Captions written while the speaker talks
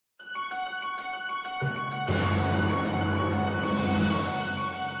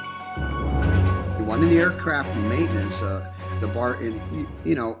mean, the aircraft maintenance,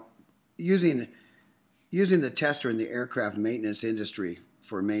 using the tester in the aircraft maintenance industry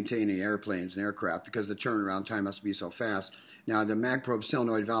for maintaining airplanes and aircraft, because the turnaround time must be so fast. Now, the Magprobe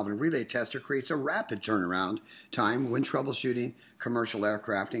solenoid valve and relay tester creates a rapid turnaround time when troubleshooting commercial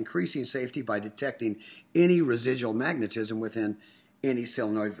aircraft, increasing safety by detecting any residual magnetism within any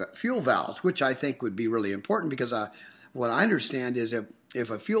solenoid fuel valves, which I think would be really important, because what I understand is if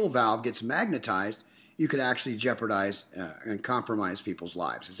a fuel valve gets magnetized, you could actually jeopardize and compromise people's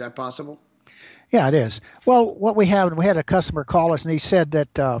lives. Is that possible? Yeah, it is. Well, what we had a customer call us, and he said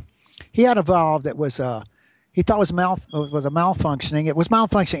that he had a valve that was he thought was malfunctioning. It was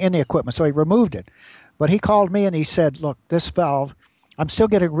malfunctioning in the equipment, so he removed it. But he called me and he said, "Look, this valve, I'm still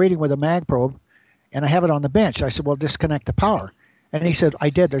getting a reading with a Magprobe, and I have it on the bench." I said, "Well, disconnect the power." And he said, "I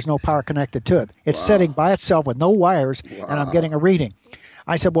did. There's no power connected to it. It's sitting by itself with no wires, and I'm getting a reading."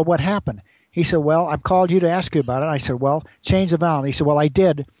 I said, "Well, what happened?" He said, "Well, I've called you to ask you about it." I said, "Well, change the valve." He said, "Well, I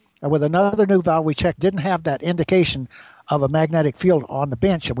did. And with another new valve we checked, didn't have that indication of a magnetic field on the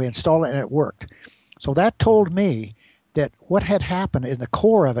bench, and we installed it and it worked." So that told me that what had happened in the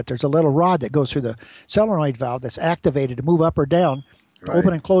core of it, there's a little rod that goes through the solenoid valve that's activated to move up or down to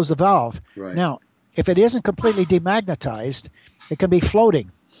open and close the valve. Right. Now, if it isn't completely demagnetized, it can be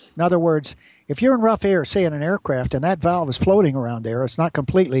floating. In other words, if you're in rough air, say in an aircraft, and that valve is floating around there, it's not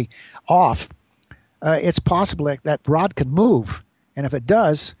completely off, it's possible that rod can move. And if it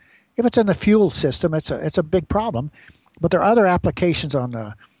does, if it's in the fuel system, it's a big problem. But there are other applications in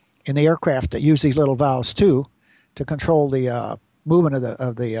the aircraft that use these little valves too, to control the movement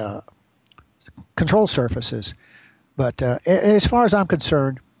of the control surfaces. But as far as I'm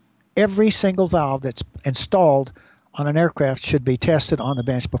concerned, every single valve that's installed on an aircraft should be tested on the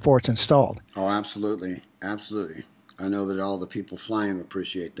bench before it's installed. Oh, absolutely, absolutely. I know that all the people flying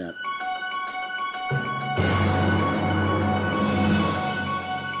appreciate that.